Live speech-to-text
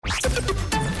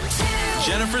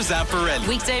Jennifer Zamparelli.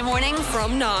 Weekday morning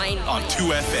from 9 on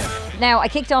 2FM. Now, I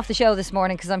kicked off the show this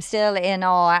morning because I'm still in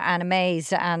awe and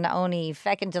amazed and only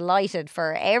feckin' delighted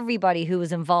for everybody who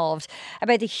was involved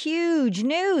about the huge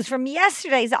news from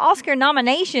yesterday's Oscar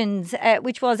nominations,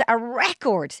 which was a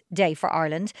record day for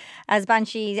Ireland, as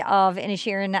Banshees of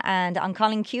Inisherin and On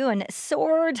Colin Keown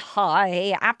soared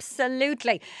high.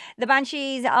 Absolutely. The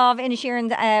Banshees of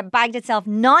Inisherin bagged itself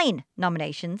 9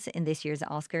 nominations in this year's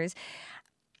Oscars.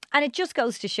 And it just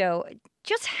goes to show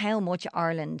just how much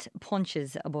Ireland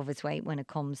punches above its weight when it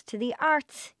comes to the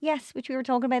arts. Yes, which we were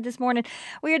talking about this morning.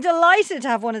 We are delighted to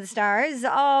have one of the stars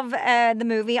of the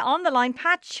movie on the line,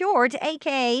 Pat Shortt,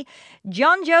 a.k.a.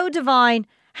 John Joe Devine.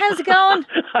 How's it going?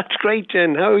 That's great,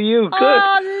 Jen. How are you? Good.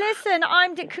 Oh, listen,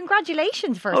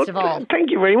 congratulations, first of all.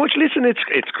 Thank you very much. Listen,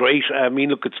 it's great. I mean,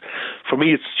 look, for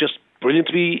me, it's just brilliant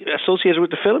to be associated with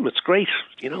the film. It's great,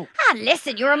 you know.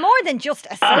 Listen, you're more than just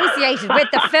associated with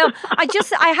the film.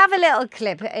 I have a little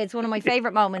clip. It's one of my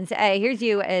favourite moments. Here's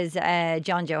you as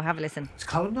John Joe. Have a listen. Is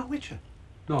Colin not with you?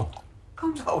 No.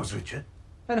 Colin's always with you.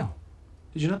 I know.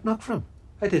 Did you not knock for him?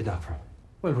 I did knock for him.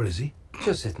 Well, where is he?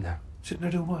 Just sitting there. Sitting there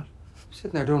doing what?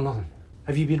 Sitting there doing nothing.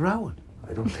 Have you been rowing?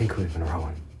 I don't think we've been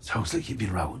rowing. Sounds like you've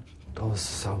been rowing. Does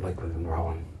sound like we've been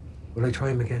rowing. Will I try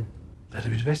him again?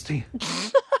 That'll be the best thing.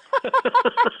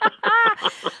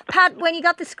 Pat, when you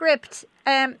got the script,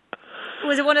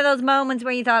 was it one of those moments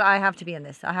where you thought, I have to be in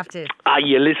this? I have to.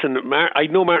 Yeah, listen, I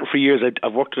know Martin for years.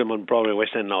 I've worked with him on Broadway,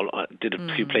 West End, and all. I did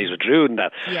a few plays with Drew and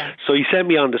that. Yeah. So he sent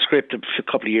me on the script a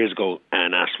couple of years ago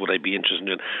and asked would I be interested in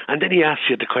doing. And then he asked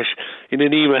you the question in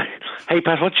an email, hey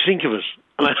Pat, what do you think of it?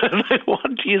 And I was like, what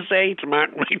do you say to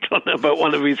Martin Wrighton about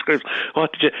one of his scripts?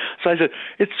 What did you? So I said,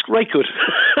 it's right good.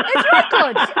 It's right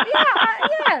good.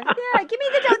 Yeah. Give me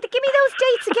those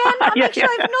dates again. I'll make sure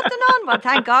I have nothing on. Well,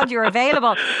 thank God you're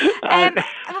available.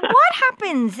 What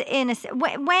happens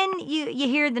when you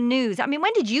hear the news? I mean,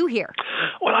 when did you hear?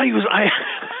 Well, I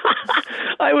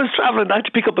was travelling. I had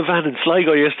to pick up a van in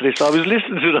Sligo yesterday, so I was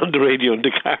listening to it on the radio in the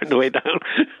car on the way down.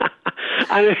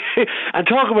 and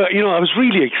talk about, I was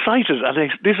really excited.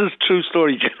 And this is a true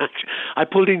story, Jen. I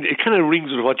pulled in, it kind of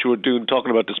rings with what you were doing,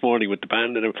 talking about this morning with the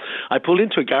band. And I pulled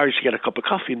into a garage to get a cup of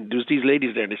coffee, and there was these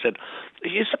ladies there, and they said,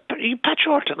 are you Pat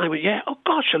Shortt? And I went, yeah. Oh,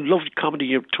 gosh, I love comedy.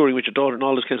 You're touring with your daughter and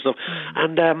all this kind of stuff.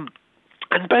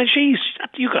 And Banshees,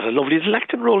 you got a lovely little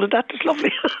acting role in that. It's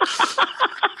lovely.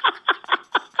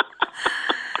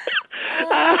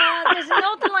 There's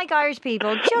nothing like Irish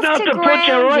people just not to to ground put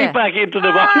you right back into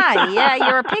the box. Yeah,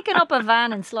 you were picking up a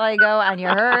van in Sligo and you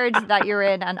heard that you're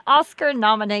in an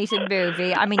Oscar-nominated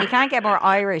movie. I mean, you can't get more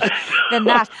Irish than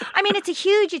that. I mean, it's a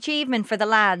huge achievement for the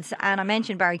lads, and I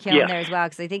mentioned Barry Keoghan there as well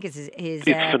because I think it's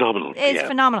phenomenal. It's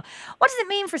phenomenal. What does it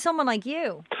mean for someone like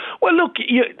you? Well, look,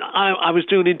 I was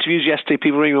doing interviews yesterday.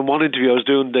 People ringing on one interview. I was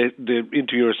doing the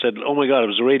interviewer said, "Oh my God, it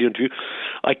was a radio interview.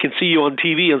 I can see you on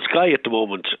TV on Sky at the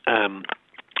moment."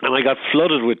 And I got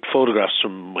flooded with photographs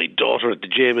from my daughter at the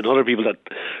gym and other people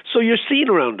so you're seen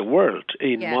around the world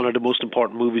in one of the most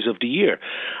important movies of the year,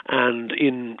 and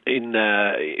in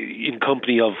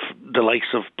company of the likes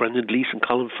of Brendan Gleeson,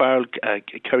 Colin Farrell,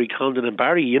 Kerry Condon and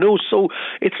Barry, so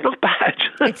it's not bad.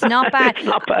 It's not bad. It's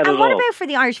not bad and at what all. about for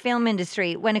the Irish film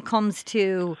industry when it comes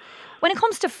to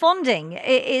funding?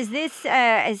 Is this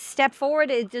a step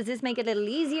forward? Does this make it a little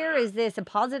easier? Is this a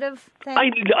positive thing?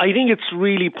 I think it's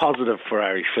really positive for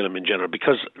Irish film in general,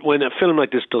 because when a film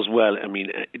like this does well, I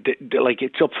mean,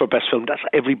 it's up for best film. That's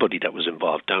everybody that was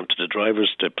involved, down to the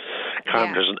drivers, the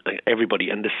carpenters, and everybody,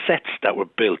 and the sets that were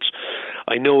built.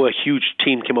 I know a huge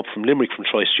team came up from Limerick, from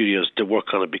Troy Studios, to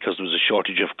work on it because there was a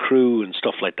shortage of crew and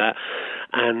stuff like that.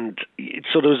 And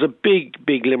so there was a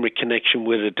big Limerick connection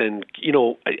with it, and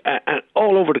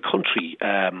all over the country,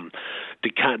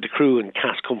 the crew and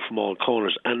cast come from all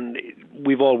corners, and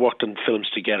we've all worked on films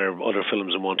together, other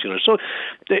films and one to another. So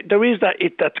there is that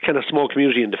kind of small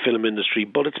community in the film industry,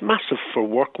 but it's massive for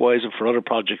work-wise and for other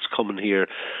projects coming here,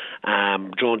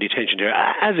 drawing the attention here,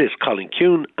 as is Colin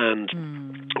Keown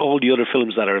and all the other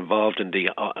films that are involved in the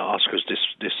Oscars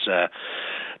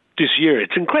this year.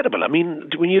 It's incredible. I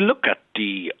mean, when you look at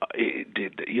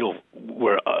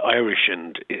we're Irish,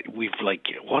 and we've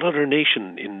what other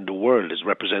nation in the world is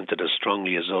represented as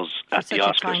strongly as us at the Oscars?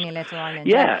 Such a tiny little island.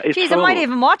 Yeah, it's Jeez, I might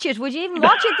even watch it. Would you even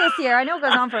watch it this year? I know it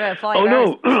goes on for about 5 hours.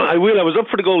 Oh no, I will. I was up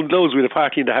for the Golden Globes. We had a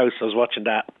party in the house. I was watching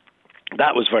that.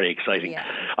 That was very exciting. Yeah.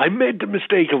 I made the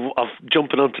mistake of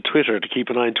jumping onto Twitter to keep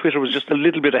an eye on. Twitter was just a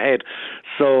little bit ahead,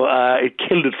 so it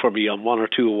killed it for me on 1 or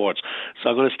 2 awards. So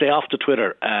I'm going to stay off the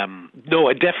Twitter. No,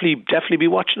 I'd definitely be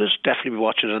watching it.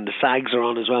 And the SAGs are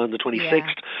on as well on the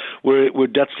 26th. Where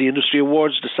that's the industry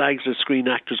awards. The SAGs, the Screen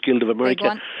Actors Guild of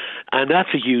America. And that's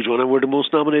a huge one. And we're the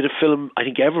most nominated film, I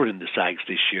think, ever in the SAGs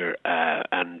this year,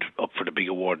 and up for the big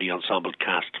award, the Ensemble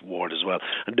Cast Award as well.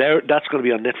 And that's going to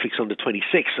be on Netflix on the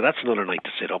 26th, so that's another night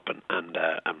to sit up and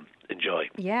enjoy.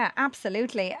 Yeah,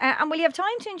 absolutely. And will you have time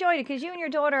to enjoy it? Because you and your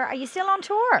daughter, are you still on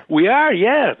tour? We are,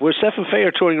 yeah. We're Steph and Faye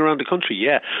are touring around the country,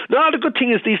 yeah. No, the good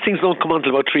thing is these things don't come on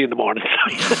till about 3 a.m.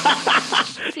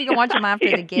 So you can watch them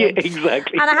after the gig. Yeah,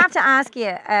 exactly. And I have to ask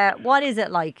you, what is it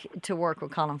like to work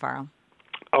with Colin Farrell?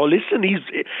 Oh, listen,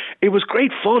 it was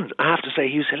great fun, I have to say.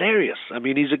 He's hilarious. I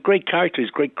mean, he's a great character.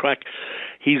 He's great crack.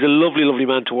 He's a lovely, lovely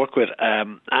man to work with.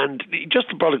 And he just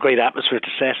brought a great atmosphere to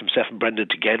set himself and Brendan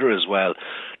together as well,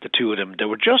 the two of them. They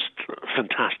were just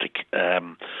fantastic.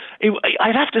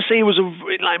 I'd have to say it was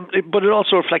but it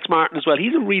also reflects Martin as well.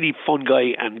 He's a really fun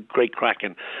guy and great crack.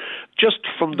 And just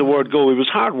from the word go, it was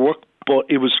hard work, but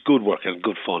it was good work and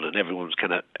good fun, and everyone was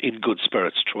kind of in good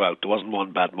spirits throughout. There wasn't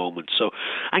one bad moment. So,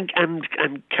 and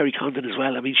Kerry Condon as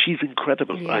well. I mean, she's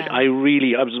incredible. Yeah. I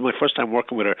was my first time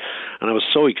working with her, and I was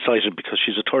so excited because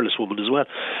she's a Turles woman as well.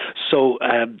 So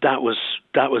that was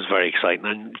very exciting,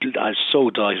 and I was so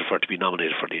delighted for her to be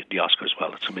nominated for the Oscar as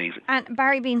well. It's amazing. And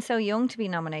Barry being so young to be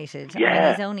nominated. Yeah. I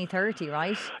mean, he's only 30,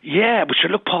 right? Yeah, but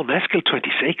sure, look, Paul Mescal,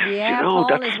 26. Yeah, you know,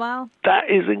 Paul as well. That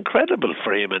is incredible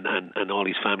for him and all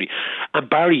his family. And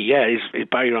Barry, yeah, is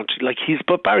Barry on?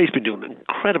 But Barry's been doing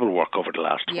incredible work over the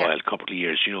last couple of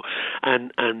years, you know,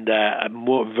 and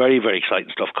more very, very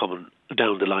exciting stuff coming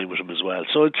down the line with him as well.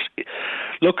 So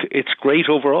it's great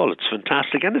overall. It's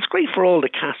fantastic, and it's great for all the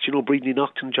cast. You know, Breedley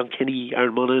Nocton, John Kenny,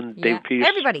 Aaron Monaghan, David Pearce,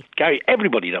 everybody, Gary,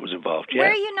 everybody that was involved. Yeah.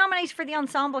 Where are you nominated for the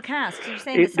ensemble cast? Did you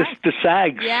say the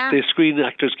SAGs, the Screen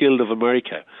Actors Guild of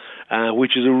America,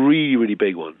 which is a really, really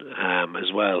big one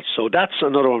as well. So that's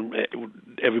another one.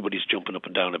 Everybody's jumping up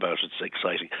and down about. It's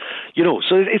exciting, you know.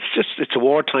 So it's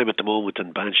award time at the moment,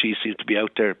 and Banshees seems to be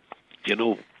out there, you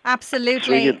know.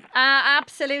 Absolutely,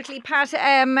 absolutely, Pat.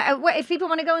 If people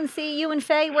want to go and see you and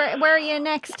Faye, where are you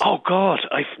next? Oh God,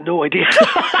 I've no idea.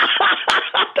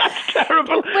 That's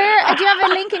terrible. Do you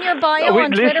have a link in your bio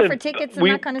on Twitter for tickets and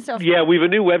that kind of stuff? Yeah, we have a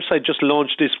new website just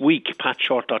launched this week,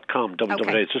 patshort.com.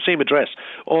 Okay. It's the same address.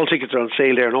 All tickets are on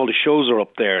sale there, and all the shows are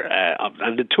up there.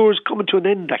 And the tour's coming to an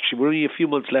end. Actually, we're only a few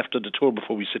months left of the tour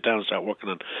before we sit down and start working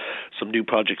on some new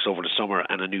projects over the summer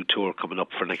and a new tour coming up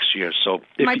for next year. So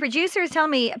my producers tell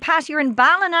me, Pat, you're in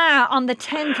Ballina on the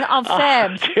 10th of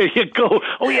Feb. There you go.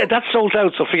 Oh yeah, that's sold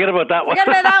out, so forget about that one. Forget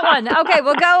about that one. Okay,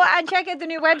 we'll go and check out the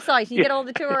new website. You get all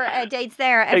the tour dates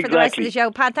there for the rest of the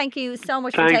show. Pat, thank you so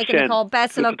much for taking the call.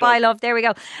 Best of luck. Bye, love. There we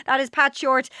go. That is Pat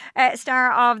Short,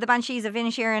 star of The Banshees of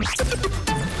Inisherin.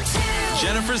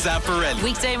 Jennifer Zamparelli.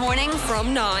 Weekday morning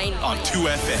from 9 on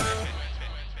 2FM.